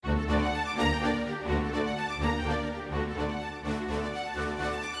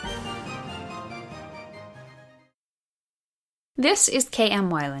This is KM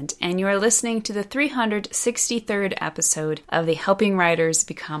Weiland, and you are listening to the 363rd episode of the Helping Writers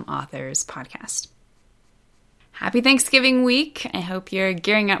Become Authors podcast. Happy Thanksgiving week. I hope you're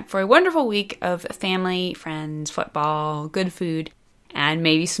gearing up for a wonderful week of family, friends, football, good food, and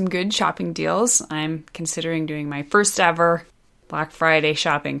maybe some good shopping deals. I'm considering doing my first ever Black Friday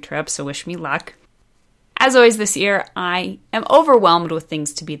shopping trip, so wish me luck. As always this year, I am overwhelmed with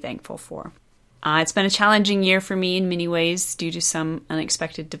things to be thankful for. It's been a challenging year for me in many ways due to some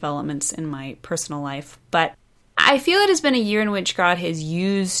unexpected developments in my personal life, but I feel it has been a year in which God has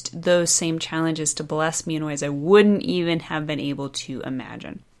used those same challenges to bless me in ways I wouldn't even have been able to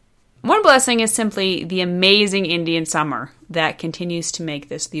imagine. One blessing is simply the amazing Indian summer that continues to make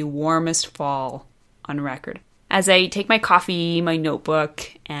this the warmest fall on record. As I take my coffee, my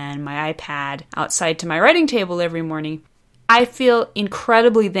notebook, and my iPad outside to my writing table every morning, I feel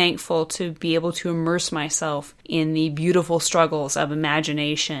incredibly thankful to be able to immerse myself in the beautiful struggles of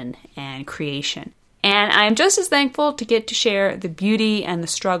imagination and creation. And I'm just as thankful to get to share the beauty and the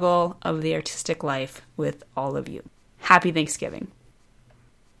struggle of the artistic life with all of you. Happy Thanksgiving.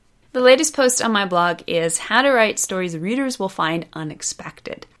 The latest post on my blog is how to write stories readers will find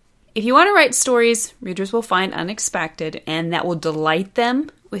unexpected. If you want to write stories readers will find unexpected and that will delight them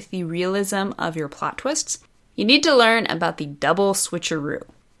with the realism of your plot twists, you need to learn about the double switcheroo.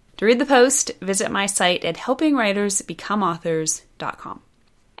 To read the post, visit my site at helpingwritersbecomeauthors.com.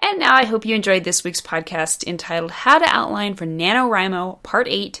 And now I hope you enjoyed this week's podcast entitled How to Outline for NaNoWriMo Part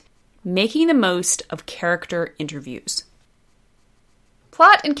 8, Making the Most of Character Interviews.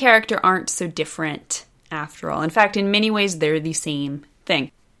 Plot and character aren't so different after all. In fact, in many ways, they're the same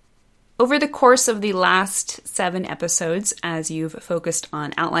thing. Over the course of the last 7 episodes, as you've focused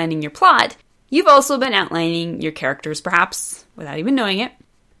on outlining your plot, you've also been outlining your characters, perhaps without even knowing it.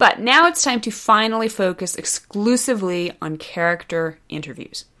 But now it's time to finally focus exclusively on character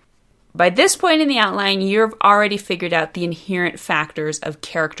interviews. By this point in the outline, you've already figured out the inherent factors of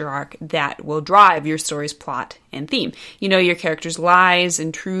character arc that will drive your story's plot and theme. You know your character's lies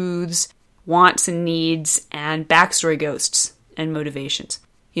and truths, wants and needs, and backstory ghosts and motivations.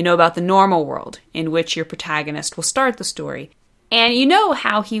 You know about the normal world in which your protagonist will start the story. And you know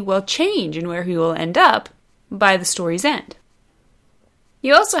how he will change and where he will end up by the story's end.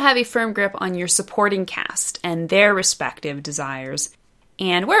 You also have a firm grip on your supporting cast and their respective desires,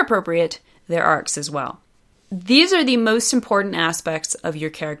 and where appropriate, their arcs as well. These are the most important aspects of your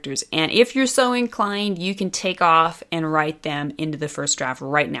characters, and if you're so inclined, you can take off and write them into the first draft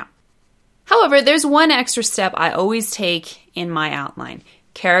right now. However, there's one extra step I always take in my outline: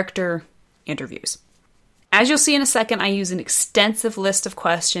 character interviews. As you'll see in a second, I use an extensive list of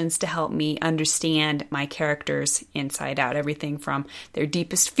questions to help me understand my characters inside out, everything from their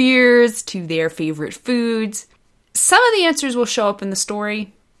deepest fears to their favorite foods. Some of the answers will show up in the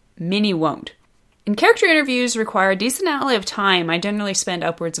story, many won't. And character interviews require a decent outlay of time. I generally spend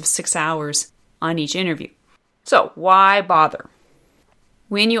upwards of 6 hours on each interview. So why bother?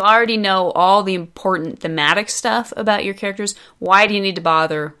 When you already know all the important thematic stuff about your characters, why do you need to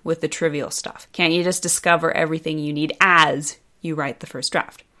bother with the trivial stuff? Can't you just discover everything you need as you write the first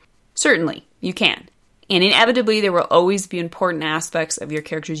draft? Certainly, you can. And inevitably, there will always be important aspects of your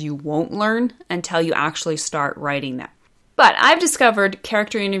characters you won't learn until you actually start writing them. But I've discovered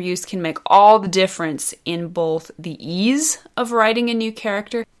character interviews can make all the difference in both the ease of writing a new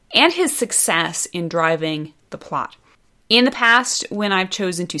character and his success in driving the plot. In the past, when I've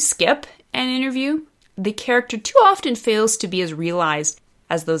chosen to skip an interview, the character too often fails to be as realized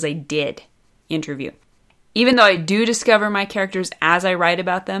as those I did interview. Even though I do discover my characters as I write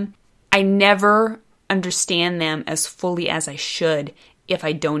about them, I never understand them as fully as I should if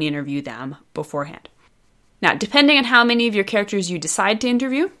I don't interview them beforehand. Now, depending on how many of your characters you decide to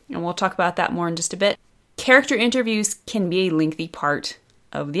interview, and we'll talk about that more in just a bit, character interviews can be a lengthy part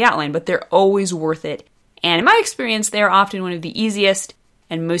of the outline, but they're always worth it. And in my experience, they are often one of the easiest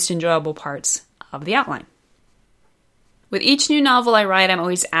and most enjoyable parts of the outline. With each new novel I write, I'm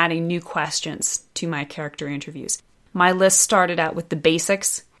always adding new questions to my character interviews. My list started out with the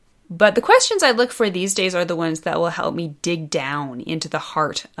basics, but the questions I look for these days are the ones that will help me dig down into the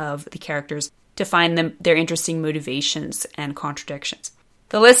heart of the characters to find their interesting motivations and contradictions.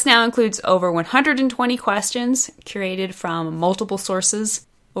 The list now includes over 120 questions curated from multiple sources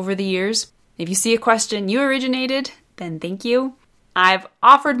over the years. If you see a question you originated, then thank you. I've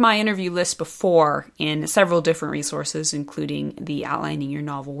offered my interview list before in several different resources, including the Outlining Your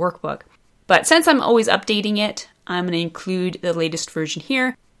Novel workbook. But since I'm always updating it, I'm going to include the latest version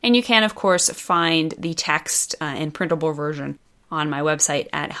here. And you can, of course, find the text and printable version on my website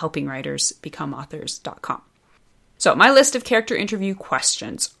at helpingwritersbecomeauthors.com. So my list of character interview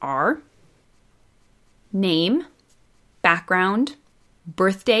questions are name, background,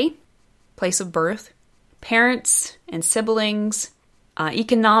 birthday, place of birth, parents and siblings,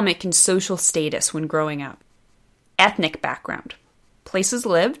 economic and social status when growing up, ethnic background, places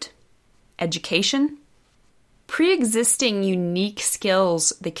lived, education, pre-existing unique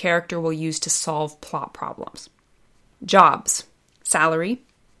skills the character will use to solve plot problems, jobs, salary.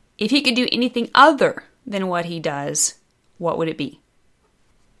 If he could do anything other than what he does, what would it be?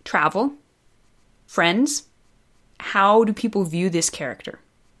 Travel, friends, how do people view this character?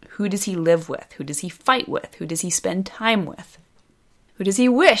 Who does he live with? Who does he fight with? Who does he spend time with? Who does he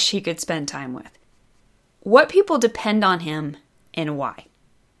wish he could spend time with? What people depend on him and why?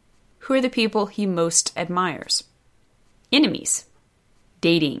 Who are the people he most admires? Enemies,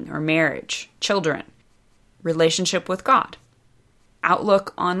 dating or marriage, children, relationship with God,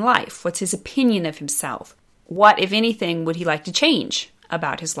 outlook on life. What's his opinion of himself? What, if anything, would he like to change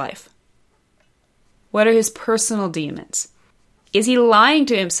about his life? What are his personal demons? Is he lying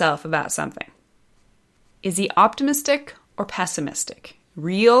to himself about something? Is he optimistic or pessimistic?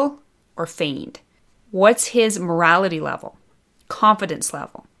 Real or feigned? What's his morality level? Confidence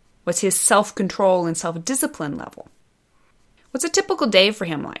level? What's his self-control and self-discipline level? What's a typical day for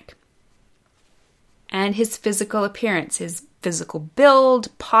him like? And his physical appearance, his physical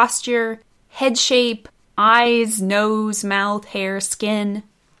build, posture, head shape, eyes, nose, mouth, hair, skin.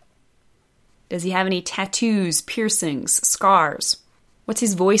 Does he have any tattoos, piercings, scars? What's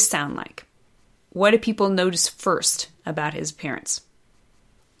his voice sound like? What do people notice first about his appearance?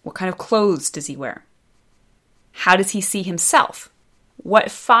 What kind of clothes does he wear? How does he see himself?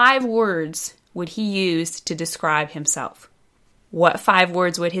 What 5 words would he use to describe himself? What 5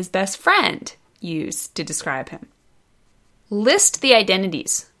 words would his best friend use to describe him? List the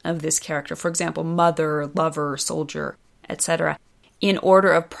identities of this character, for example, mother, lover, soldier, etc., in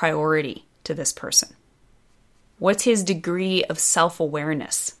order of priority to this person. What's his degree of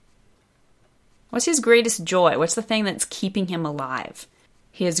self-awareness? What's his greatest joy? What's the thing that's keeping him alive?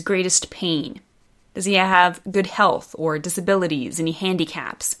 His greatest pain? Does he have good health or disabilities, any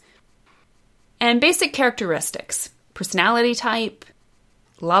handicaps? And basic characteristics, personality type,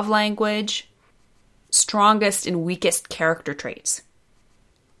 love language, strongest and weakest character traits.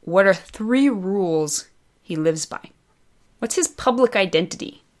 What are 3 rules he lives by? What's his public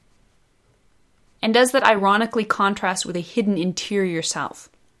identity? And does that ironically contrast with a hidden interior self?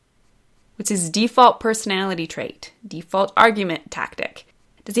 What's his default personality trait? Default argument tactic?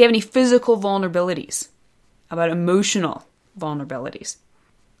 Does he have any physical vulnerabilities? How about emotional vulnerabilities?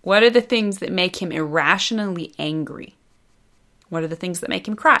 What are the things that make him irrationally angry? What are the things that make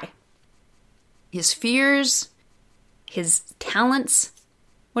him cry? His fears? His talents?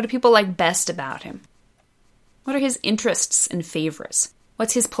 What do people like best about him? What are his interests and favorites?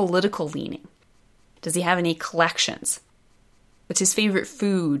 What's his political leaning? Does he have any collections? What's his favorite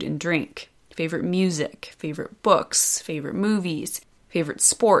food and drink? Favorite music? Favorite books? Favorite movies? Favorite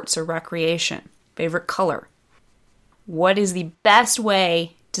sports or recreation? Favorite color? What is the best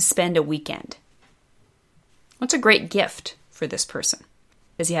way to spend a weekend? What's a great gift for this person?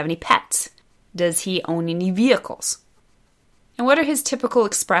 Does he have any pets? Does he own any vehicles? And what are his typical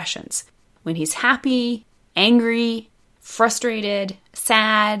expressions when he's happy, angry, frustrated,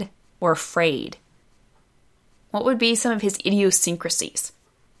 sad, or afraid? What would be some of his idiosyncrasies?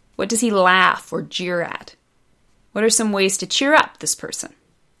 What does he laugh or jeer at? What are some ways to cheer up this person?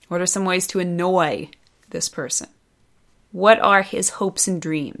 What are some ways to annoy this person? What are his hopes and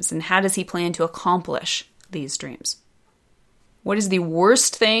dreams, and how does he plan to accomplish these dreams? What is the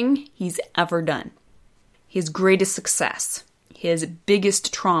worst thing he's ever done? His greatest success, his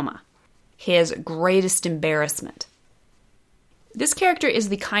biggest trauma, his greatest embarrassment. This character is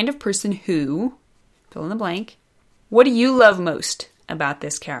the kind of person who, fill in the blank, what do you love most about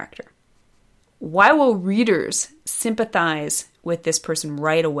this character? Why will readers sympathize with this person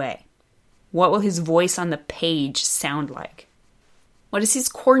right away? What will his voice on the page sound like? What is his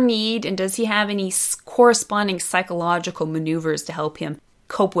core need, and does he have any corresponding psychological maneuvers to help him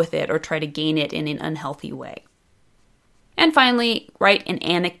cope with it or try to gain it in an unhealthy way? And finally, write an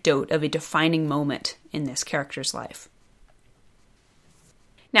anecdote of a defining moment in this character's life.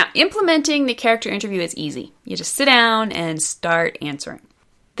 Now, implementing the character interview is easy. You just sit down and start answering.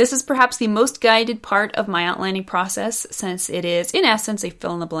 This is perhaps the most guided part of my outlining process, since it is, in essence, a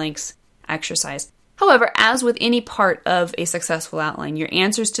fill-in-the-blanks exercise. However, as with any part of a successful outline, your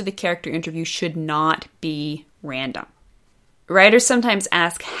answers to the character interview should not be random. Writers sometimes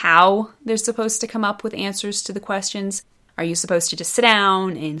ask how they're supposed to come up with answers to the questions. Are you supposed to just sit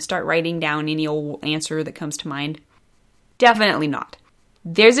down and start writing down any old answer that comes to mind? Definitely not.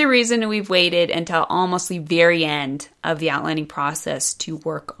 There's a reason we've waited until almost the very end of the outlining process to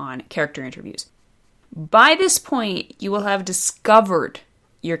work on character interviews. By this point, you will have discovered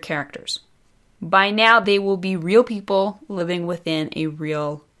your characters. By now, they will be real people living within a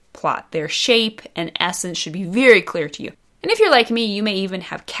real plot. Their shape and essence should be very clear to you. And if you're like me, you may even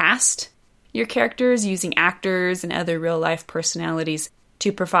have cast your characters using actors and other real-life personalities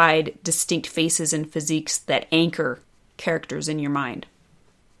to provide distinct faces and physiques that anchor characters in your mind.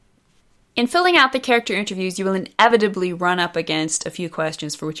 In filling out the character interviews, you will inevitably run up against a few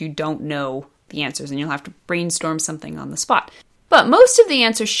questions for which you don't know the answers, and you'll have to brainstorm something on the spot. But most of the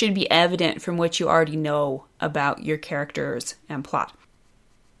answers should be evident from what you already know about your characters and plot.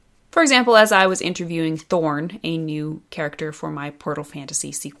 For example, as I was interviewing Thorn, a new character for my Portal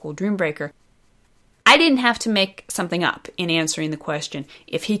Fantasy sequel, Dreambreaker, I didn't have to make something up in answering the question,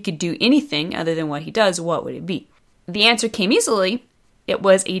 if he could do anything other than what he does, what would it be? The answer came easily. It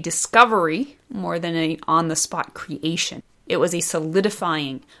was a discovery more than an on-the-spot creation. It was a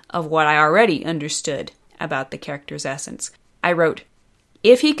solidifying of what I already understood about the character's essence. I wrote,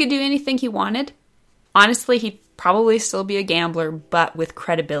 if he could do anything he wanted, honestly, he'd probably still be a gambler, but with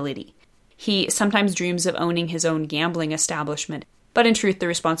credibility. He sometimes dreams of owning his own gambling establishment, but in truth, the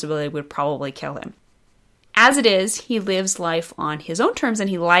responsibility would probably kill him. As it is, he lives life on his own terms, and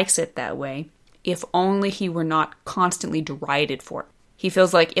he likes it that way, if only he were not constantly derided for it. He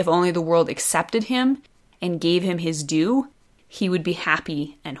feels like if only the world accepted him and gave him his due, he would be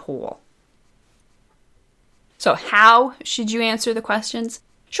happy and whole. So how should you answer the questions?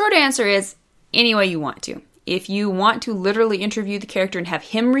 Short answer is any way you want to. If you want to literally interview the character and have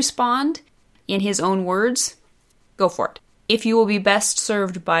him respond in his own words, go for it. If you will be best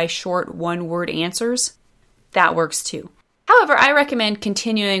served by short one-word answers, that works too. However, I recommend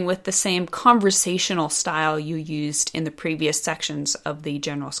continuing with the same conversational style you used in the previous sections of the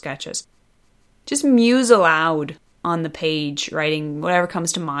general sketches. Just muse aloud on the page, writing whatever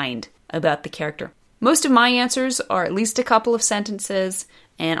comes to mind about the character. Most of my answers are at least a couple of sentences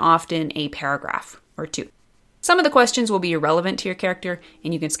and often a paragraph or two. Some of the questions will be irrelevant to your character,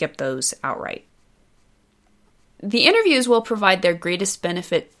 and you can skip those outright. The interviews will provide their greatest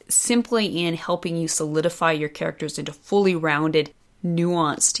benefit simply in helping you solidify your characters into fully rounded,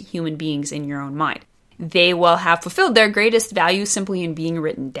 nuanced human beings in your own mind. They will have fulfilled their greatest value simply in being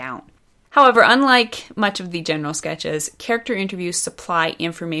written down. However, unlike much of the general sketches, character interviews supply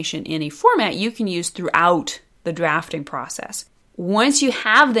information in a format you can use throughout the drafting process. Once you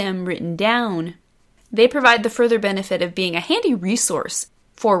have them written down, they provide the further benefit of being a handy resource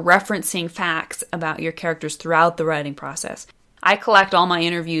for referencing facts about your characters throughout the writing process. I collect all my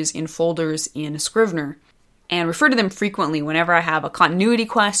interviews in folders in Scrivener and refer to them frequently whenever I have a continuity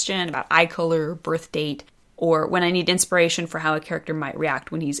question about eye color, birth date, or when I need inspiration for how a character might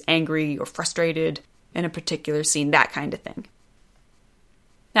react when he's angry or frustrated in a particular scene, that kind of thing.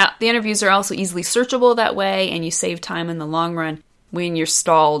 Now, the interviews are also easily searchable that way, and you save time in the long run when you're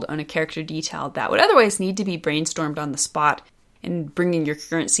stalled on a character detail that would otherwise need to be brainstormed on the spot and bringing your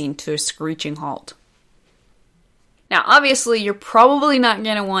current scene to a screeching halt. Now, obviously, you're probably not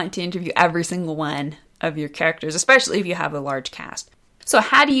going to want to interview every single one of your characters, especially if you have a large cast. So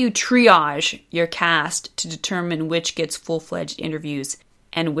how do you triage your cast to determine which gets full-fledged interviews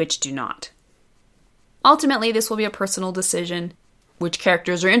and which do not? Ultimately, this will be a personal decision. Which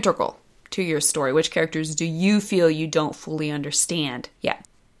characters are integral to your story? Which characters do you feel you don't fully understand yet?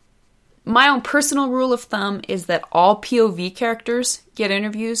 My own personal rule of thumb is that all POV characters get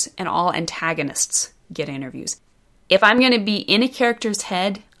interviews and all antagonists get interviews. If I'm going to be in a character's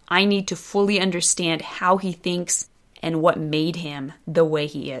head, I need to fully understand how he thinks and what made him the way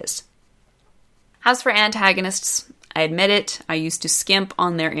he is. As for antagonists, I admit it, I used to skimp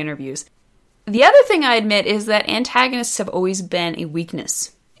on their interviews. The other thing I admit is that antagonists have always been a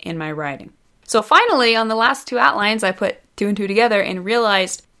weakness in my writing. So finally, on the last two outlines, I put two and two together and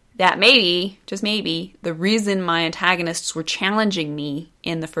realized that maybe, just maybe, the reason my antagonists were challenging me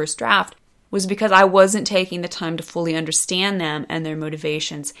in the first draft was because I wasn't taking the time to fully understand them and their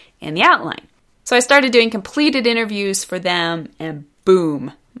motivations in the outline. So I started doing completed interviews for them, and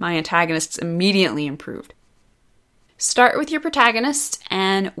boom, my antagonists immediately improved. Start with your protagonist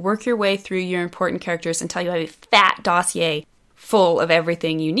and work your way through your important characters until you have a fat dossier full of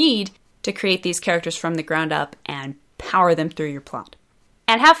everything you need to create these characters from the ground up and power them through your plot.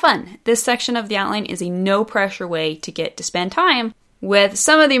 And have fun. This section of the outline is a no-pressure way to get to spend time with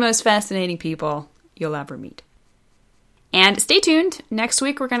some of the most fascinating people you'll ever meet. And stay tuned. Next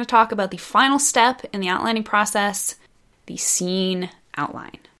week, we're going to talk about the final step in the outlining process, the scene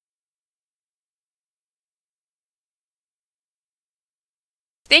outline.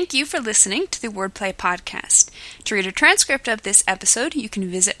 Thank you for listening to the Wordplay Podcast. To read a transcript of this episode, you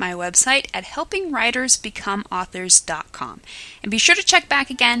can visit my website at helpingwritersbecomeauthors.com. And be sure to check back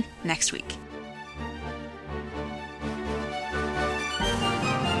again next week.